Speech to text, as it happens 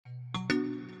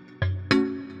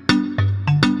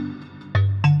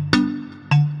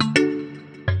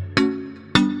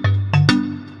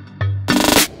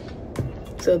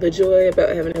So the joy about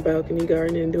having a balcony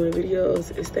garden and doing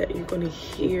videos is that you're gonna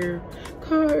hear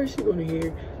cars, you're gonna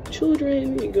hear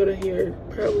children, you're gonna hear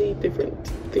probably different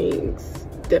things.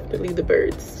 Definitely the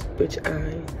birds, which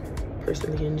I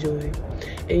personally enjoy.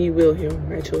 And you will hear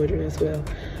my children as well.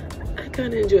 I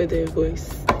kind of enjoy their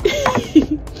voice.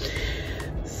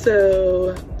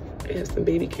 So I have some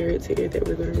baby carrots here that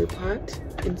we're gonna repot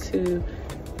into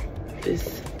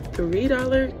this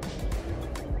 $3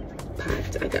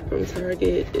 pot I got from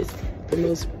Target. It's the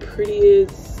most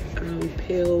prettiest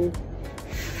pale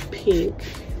pink.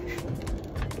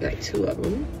 Got 2 of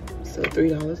them, so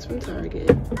 $3 from Target.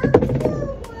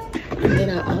 And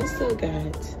then I also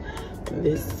got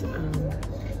this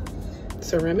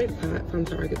ceramic pot from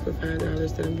Target for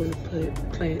 $5 that I'm going to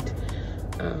plant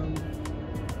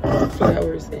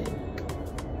flowers in.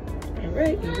 All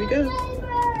right, here we go.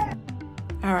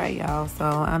 All right, y'all, so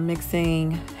I'm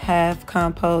mixing half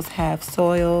compost, half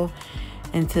soil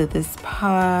into this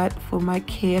pot for my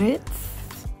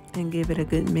carrots and give it a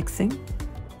good mixing.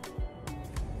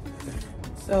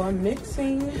 So I'm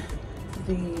mixing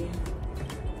the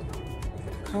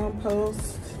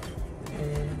compost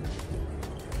and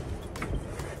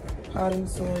potting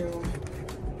soil.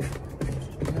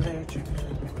 I'm trying to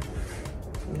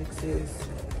mix it as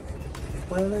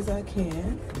well as I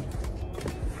can.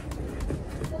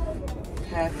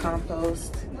 Half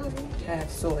compost, half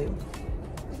soil.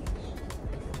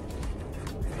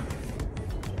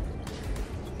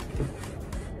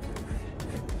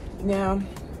 Now,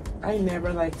 I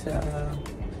never like to,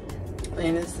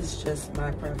 and this is just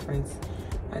my preference,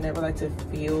 I never like to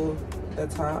fill the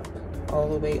top all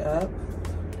the way up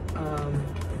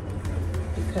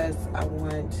because I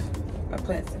want my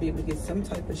plants to be able to get some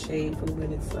type of shade for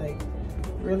when it's like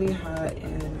really hot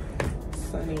and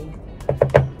sunny,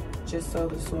 just so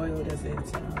the soil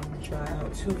doesn't dry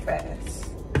out too fast.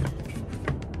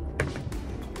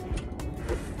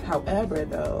 However,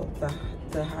 though,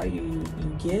 the higher you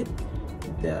get,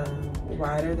 the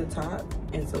wider the top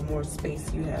and so more space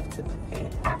you have to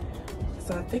plant.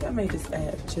 So I think I may just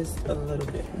add just a little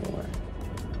bit more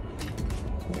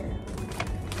here.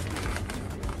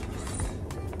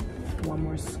 One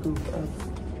more scoop of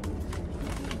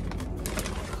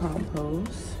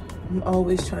compost. I'm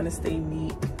always trying to stay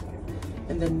neat,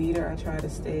 and the neater I try to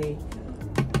stay,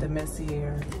 the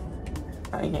messier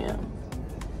I am.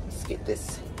 Let's get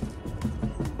this.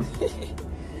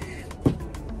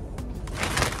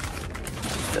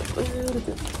 Just a little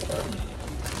bit more.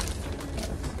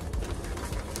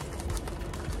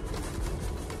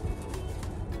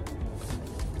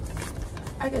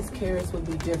 I guess carrots would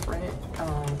be different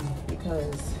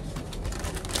because,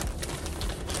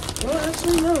 well,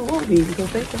 actually no, it won't be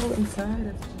because they go inside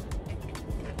of.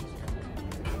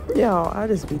 Y'all, I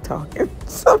just be talking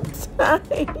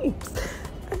sometimes.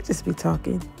 I just be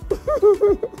talking.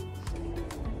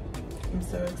 I'm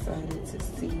so excited to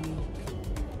see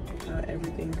how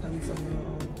everything comes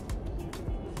along.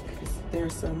 There are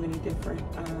so many different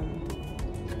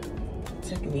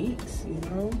techniques, you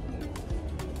know,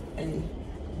 and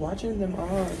watching them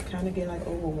all kind of get like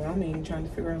overwhelming, trying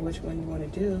to figure out which one you want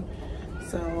to do.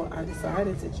 So I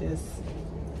decided to just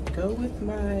go with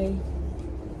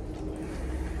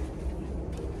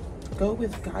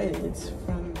guidance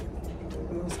from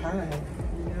the Most High,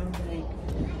 you know, like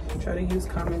try to use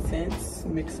common sense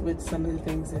mixed with some of the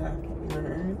things that I've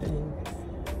learned and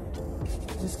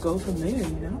just go from there,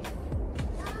 you know.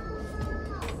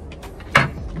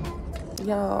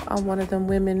 Y'all, I'm one of them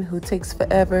women who takes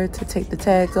forever to take the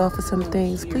tags off of some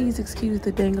things. Please excuse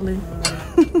the dangling.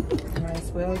 Might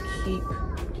as well keep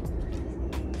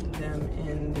them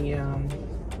in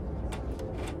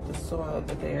the soil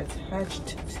that they're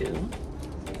attached to. Let's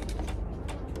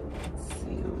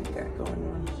see what we got going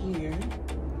on here.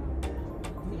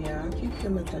 Yeah, I'll keep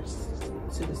them attached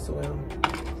to the soil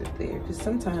there because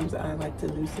sometimes I like to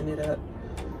loosen it up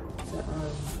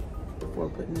before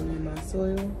putting them in my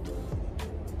soil.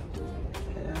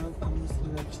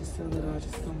 Just a little. I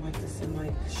just don't like to send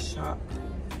like shock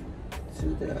to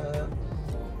the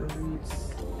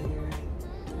roots there.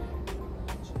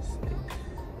 Just like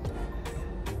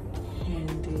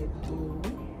hand it over.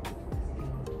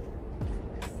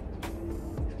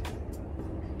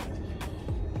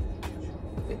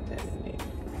 Get that in there.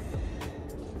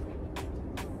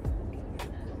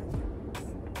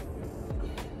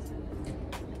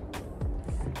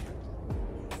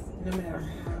 No matter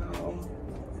how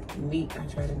neat I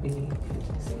try to be,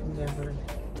 it's never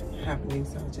happening,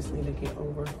 so I just need to get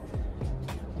over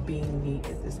being neat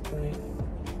at this point.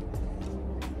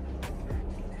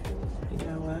 You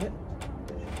know what?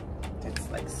 That's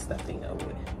like stuffing a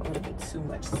little bit too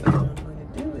much, so what I'm going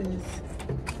to is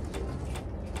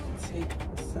take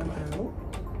some out.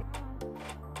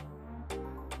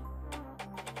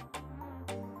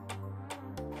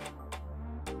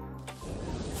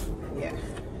 Yeah,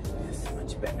 that's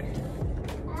much better.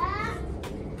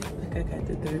 Like I got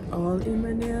the dirt all in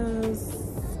my nails.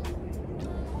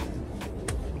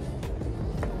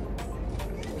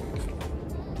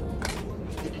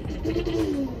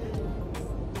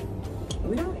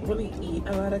 We don't really eat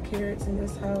a lot of carrots in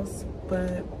this house,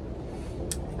 but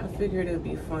I figured it'd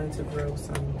be fun to grow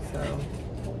some, so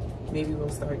maybe we'll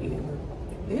start eating them.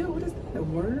 Ew, what is that, a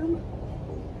worm?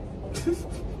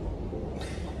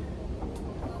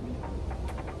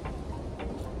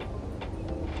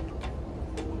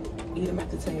 Eat them at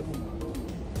the table.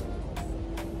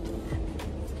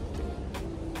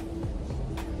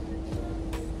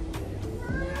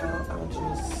 Now I'll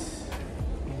just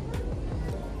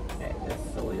add the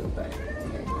soil back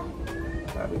here.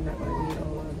 Probably not gonna need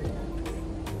all of it.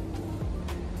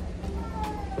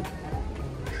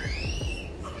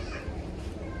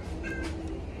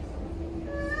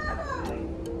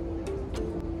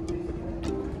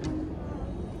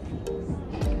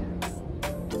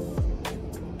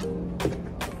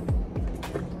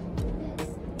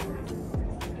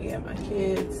 Yeah, my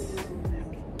kids,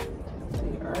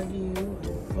 they argue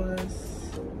and fuss.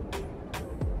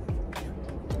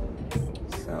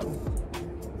 So,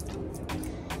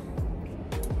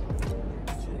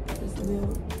 try to get this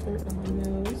little dirt on my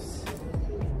nose.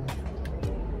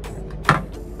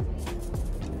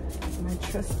 My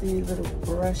trusty little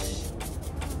brush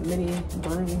mini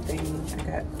broom thing I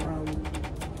got from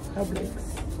Publix.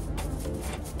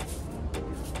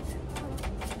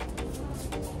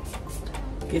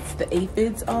 Gets the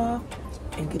aphids off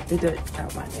and get the dirt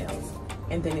out my nails.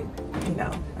 And then, it, you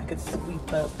know, I could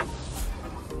sweep up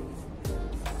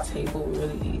the table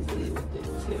really easily with this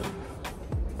too.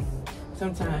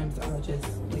 Sometimes I'll just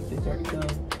make the dirt go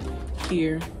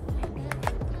here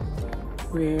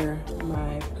where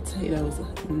my potatoes,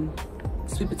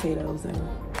 sweet potatoes and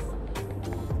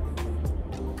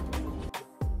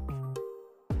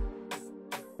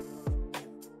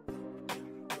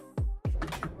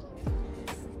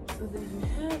so there you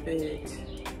have it,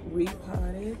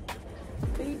 repotted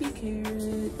baby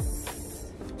carrots.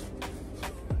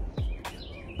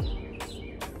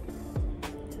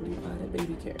 Repotted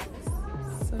baby carrots,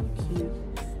 so cute.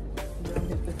 Now I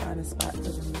have to find a spot for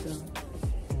them to go.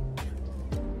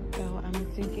 So I'm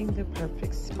thinking the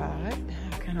perfect spot.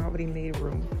 I kind of already made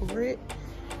room for it.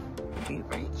 It'll be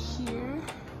right here.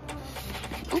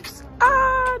 Oops,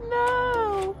 ah,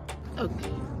 no.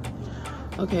 Okay.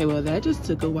 Okay, well that just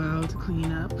took a while to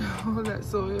clean up all that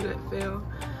soil that fell.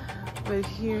 But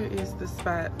here is the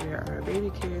spot where our baby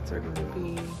carrots are gonna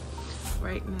be,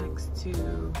 right next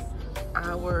to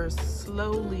our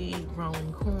slowly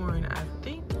growing corn. I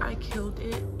think I killed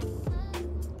it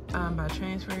by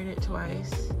transferring it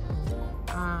twice.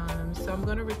 So I'm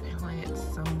gonna replant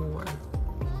some more.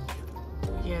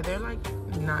 Yeah, they're like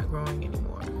not growing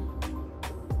anymore.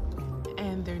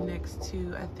 And they're next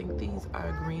to, I think these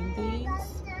are green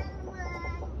beans.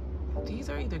 These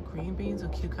are either green beans or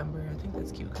cucumber. I think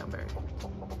that's cucumber.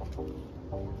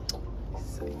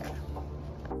 So yeah.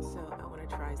 So I want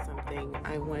to try something.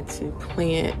 I want to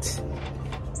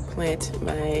plant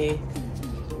my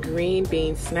green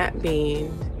bean, snap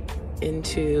bean,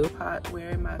 into a pot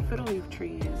where my fiddle leaf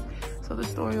tree is. So the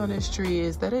story on this tree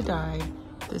is that it died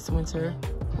this winter.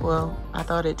 Well, I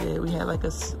thought it did. We had like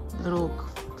a little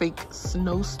fake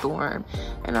snowstorm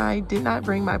and I did not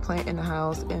bring my plant in the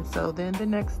house, and so then the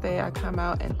next day I come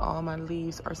out and all my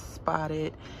leaves are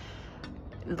spotted.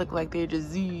 It look like they're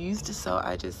diseased, so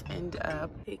I just end up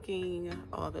picking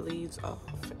all the leaves off,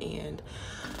 and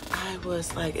I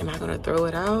was like, am I gonna throw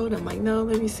it out? I'm like, no,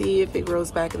 let me see if it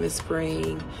grows back in the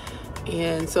spring.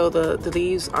 And so the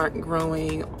leaves aren't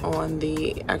growing on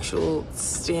the actual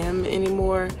stem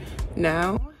anymore.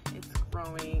 Now it's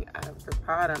growing out of the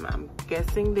bottom. I'm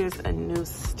guessing there's a new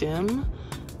stem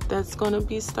that's gonna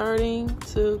be starting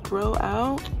to grow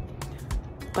out,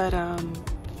 but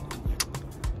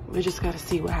we just gotta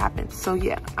see what happens. So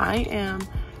yeah, I am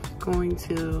going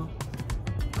to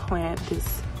plant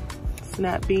this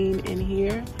snap bean in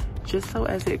here just so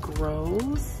as it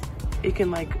grows, it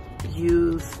can like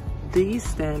use these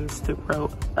stems to grow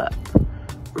up.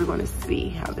 We're gonna see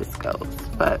how this goes,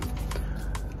 but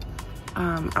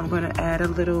I'm gonna add a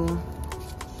little,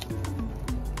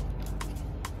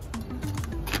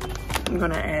 I'm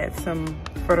gonna add some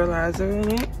fertilizer in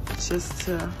it just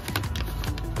to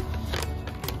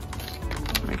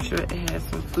make sure it has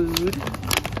some food.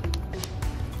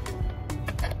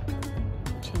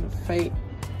 I'm trying to fight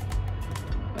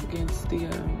against the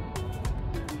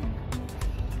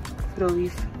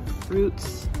leaf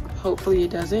roots. Hopefully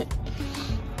it doesn't.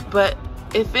 But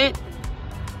if it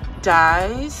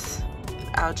dies,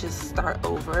 I'll just start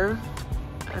over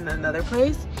in another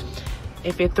place.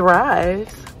 If it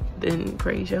thrives, then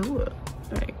praise Yahuwah.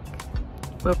 Like,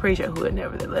 well, praise Yahuwah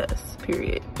nevertheless,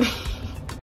 period.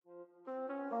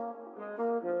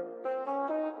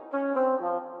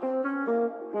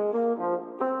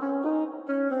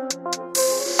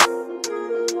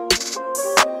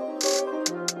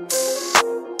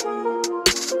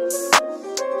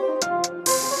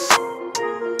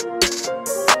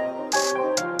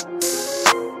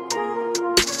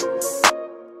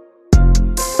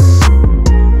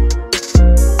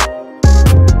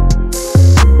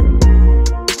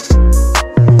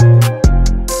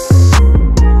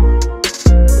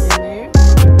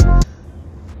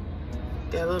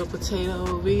 Potato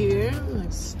over here.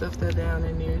 Let's stuff that down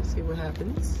in there and see what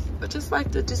happens. I just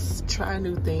like to just try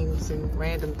new things and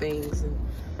random things and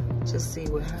just see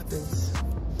what happens.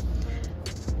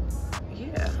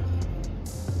 Yeah,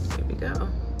 there we go.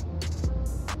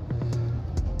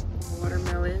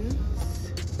 Watermelons.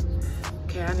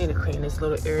 Okay, I need to clean this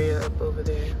little area up over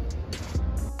there.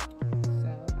 So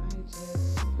I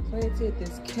just planted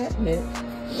this catnip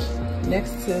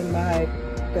next to my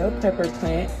bell pepper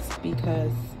plants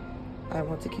because I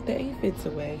want to keep the aphids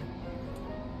away.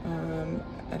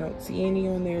 I don't see any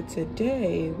on there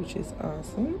today, which is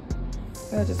awesome.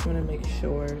 I just want to make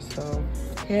sure. So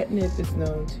catnip is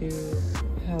known to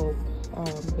help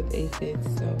with aphids.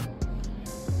 So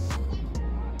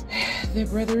they're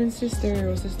brother and sister,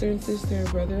 or sister and sister,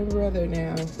 brother and brother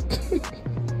now.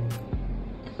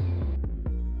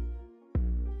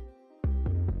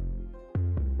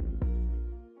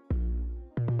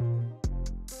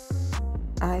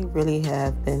 I really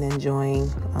have been enjoying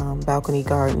balcony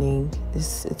gardening.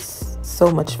 It's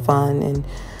so much fun, and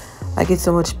I get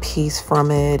so much peace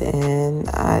from it, and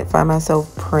I find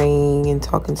myself praying and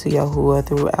talking to Yahuwah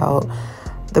throughout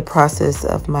the process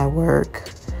of my work.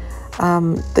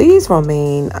 These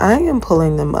romaine, I am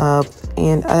pulling them up,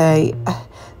 and I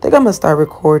think I'm gonna start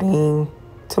recording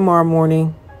tomorrow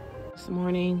morning. This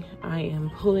morning I am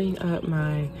pulling up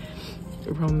my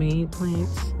romaine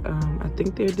plants. I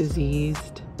think they're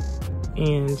diseased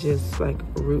and just like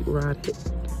root rotted.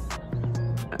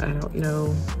 I don't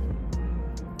know.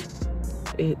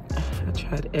 I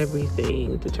tried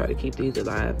everything to try to keep these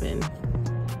alive, and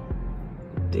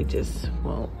they just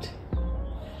won't.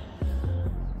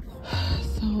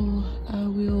 So I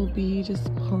will be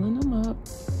just pulling them up.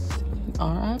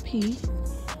 RIP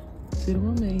to the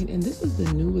romaine, and this is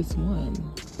the newest one.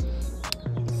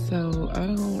 So I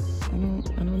don't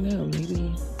know.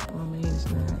 Maybe romaine's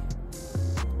not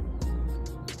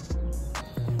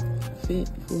fit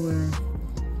for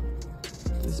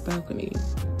this balcony.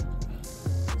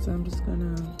 So I'm just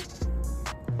gonna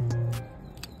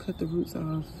cut the roots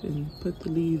off and put the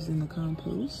leaves in the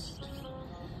compost.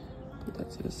 Put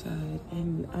that to the side,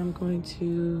 and I'm going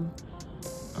to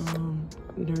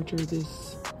nurture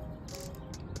this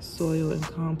soil and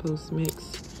compost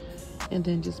mix, and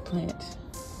then just plant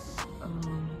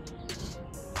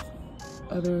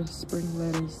other spring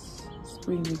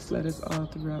mix lettuce all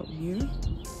throughout here.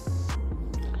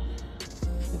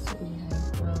 That's what we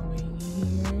have growing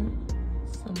here.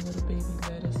 Some little baby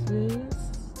lettuces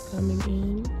coming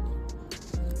in.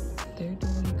 They're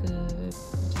doing good. I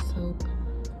just hope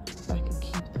I can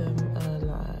keep them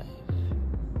alive.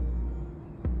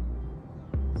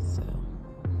 So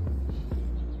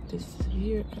this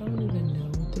here, I don't even know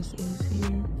what this is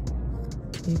here.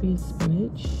 Maybe it's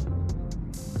spinach.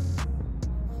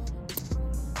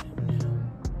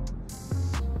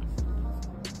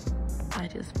 I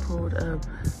just pulled up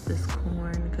this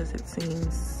corn because it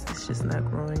seems it's just not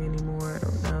growing anymore. I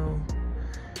don't know.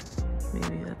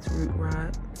 Maybe that's root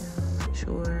rot. I'm not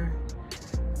sure.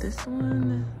 This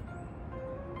one,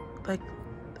 like,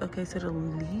 okay, so the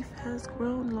leaf has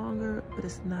grown longer, but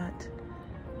it's not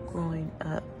growing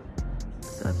up.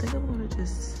 So I think I'm gonna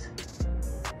just,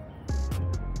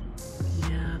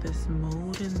 yeah, there's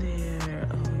mold in there.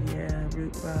 Oh yeah,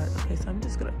 root rot. Okay, so I'm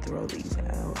just gonna throw these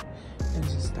out and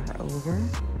just start over.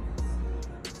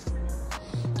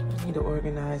 I need to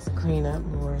organize, clean up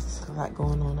more. It's a lot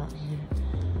going on out here.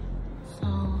 So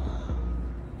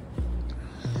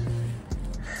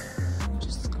I'm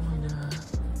just going to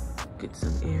get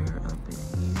some air up in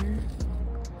here.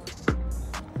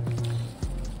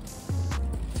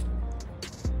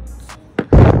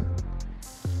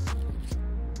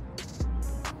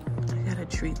 I gotta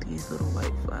treat these little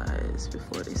white flies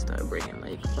before they start bringing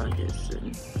like fungus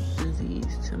and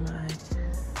disease to my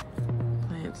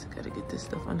plants. Just gotta get this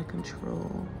stuff under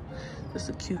control. There's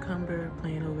a cucumber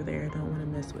playing over there. I don't want to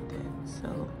mess with that.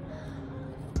 So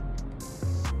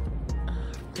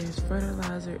there's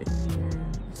fertilizer in here,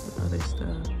 some other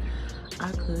stuff.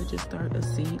 I could just start a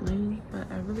seedling, but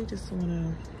I really just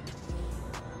want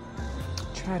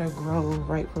to try to grow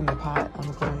right from the pot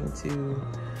I'm going to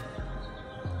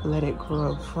let it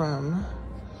grow from.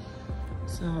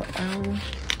 So I'll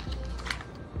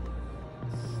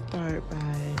start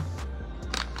by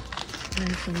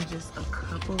planting just a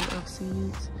couple of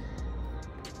seeds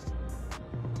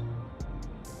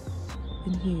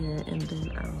in here, and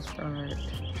then I'll start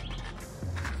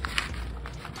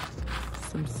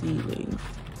some seedlings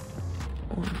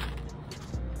on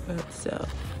by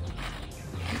itself.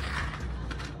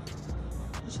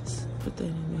 Just put that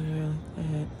in there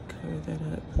like that, cover that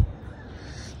up.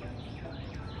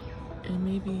 And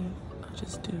maybe I'll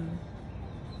just do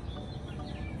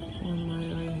one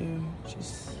right here,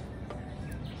 just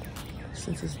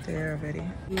since it's there already.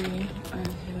 Here I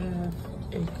have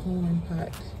a cooling pot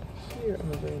here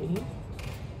already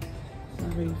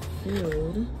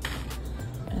filled.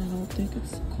 And I don't think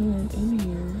it's corn in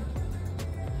here.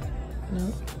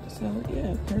 Nope. So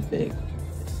yeah, perfect.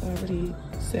 It's already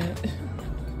set.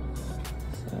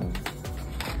 So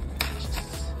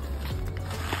just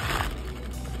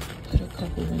put a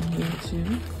couple in here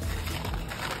too.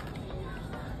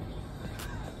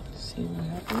 See what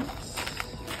happens.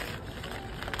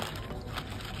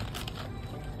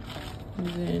 And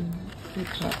then we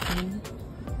pop them.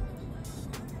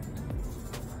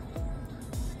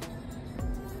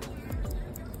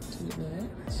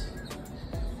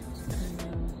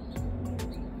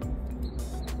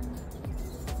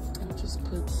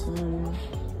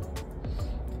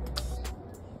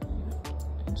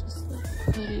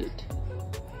 Put it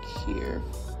here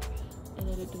and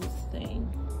let it do its thing.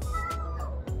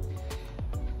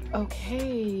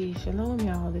 Okay, shalom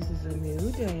y'all, this is a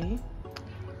new day.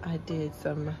 I did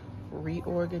some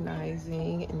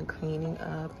reorganizing and cleaning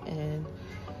up and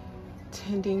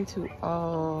tending to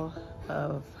all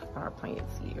of our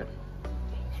plants here.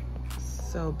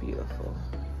 So beautiful.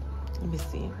 Let me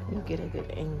see, let me get a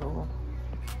good angle.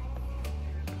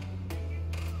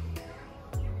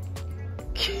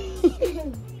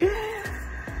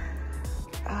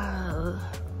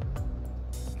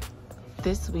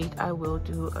 This week I will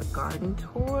do a garden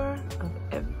tour of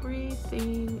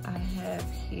everything I have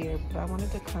here, but I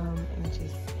wanted to come and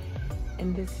just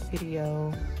end this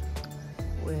video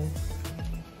with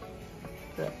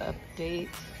the update.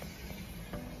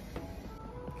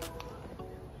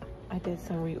 I did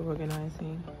some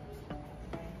reorganizing.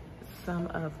 Some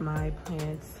of my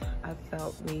plants I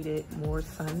felt needed more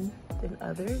sun than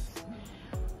others.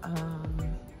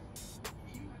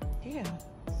 Yeah,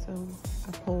 so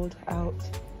I pulled out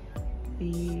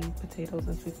the potatoes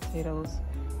and sweet potatoes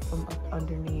from up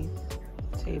underneath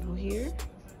the table here,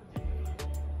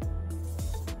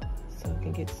 so I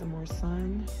can get some more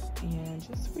sun and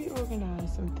just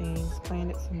reorganize some things.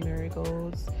 Planted some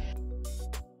marigolds.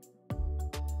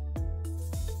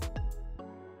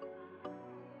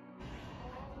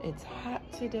 It's hot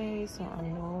today, so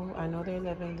I know they're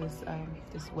loving this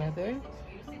this weather.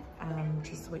 I'm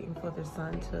just waiting for the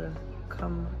sun to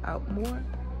come out more.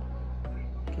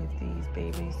 Give these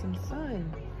babies some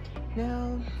sun.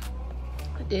 Now,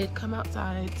 I did come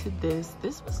outside to this.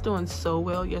 This was doing so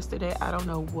well yesterday. I don't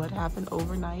know what happened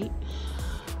overnight.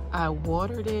 I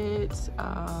watered it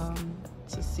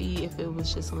to see if it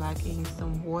was just lacking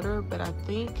some water, but I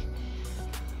think,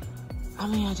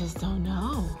 I just don't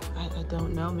know. I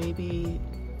don't know, maybe,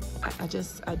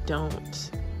 I don't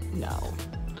know.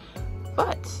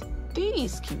 But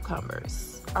these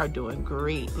cucumbers are doing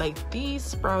great. Like, these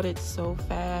sprouted so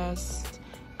fast.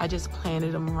 I just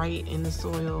planted them right in the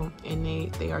soil and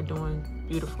they are doing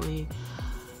beautifully.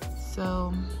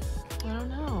 So, I don't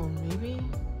know, maybe,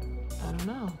 I don't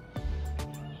know.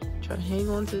 Try to hang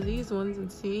on to these ones and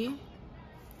see.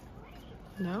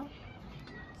 No?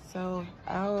 So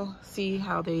I'll see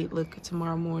how they look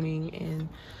tomorrow morning, and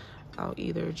I'll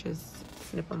either just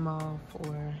snip them off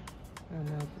or, I don't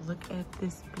know. Look at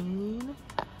this bean.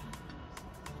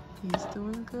 He's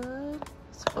doing good.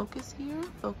 Let's focus here,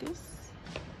 focus.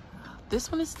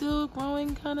 This one is still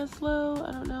growing kind of slow.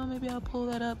 I don't know, maybe I'll pull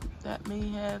that up. That may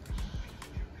have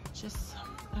just,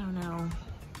 I don't know.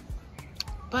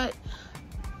 But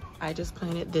I just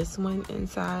planted this one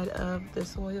inside of the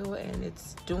soil and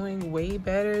it's doing way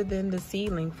better than the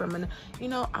seedling from an,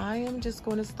 I am just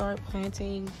going to start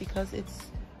planting because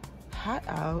it's hot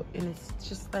out and it's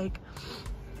just like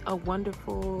a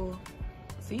wonderful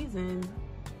season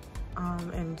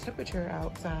and temperature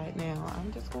outside now,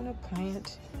 I'm just gonna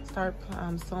start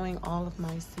sowing all of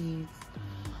my seeds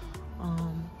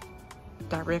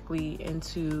directly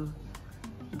into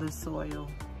the soil,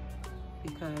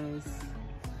 because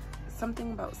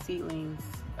something about seedlings,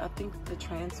 I think the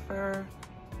transfer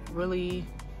really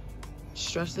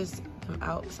stresses them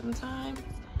out sometimes.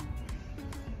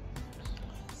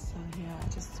 So yeah, I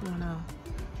just wanna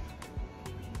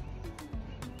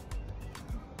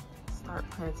start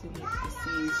planting the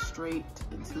seeds straight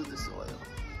into the soil.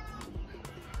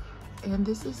 And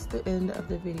this is the end of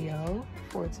the video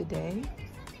for today.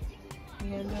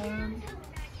 And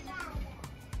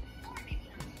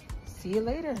see you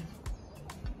later.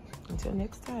 Until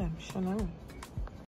next time, shalom.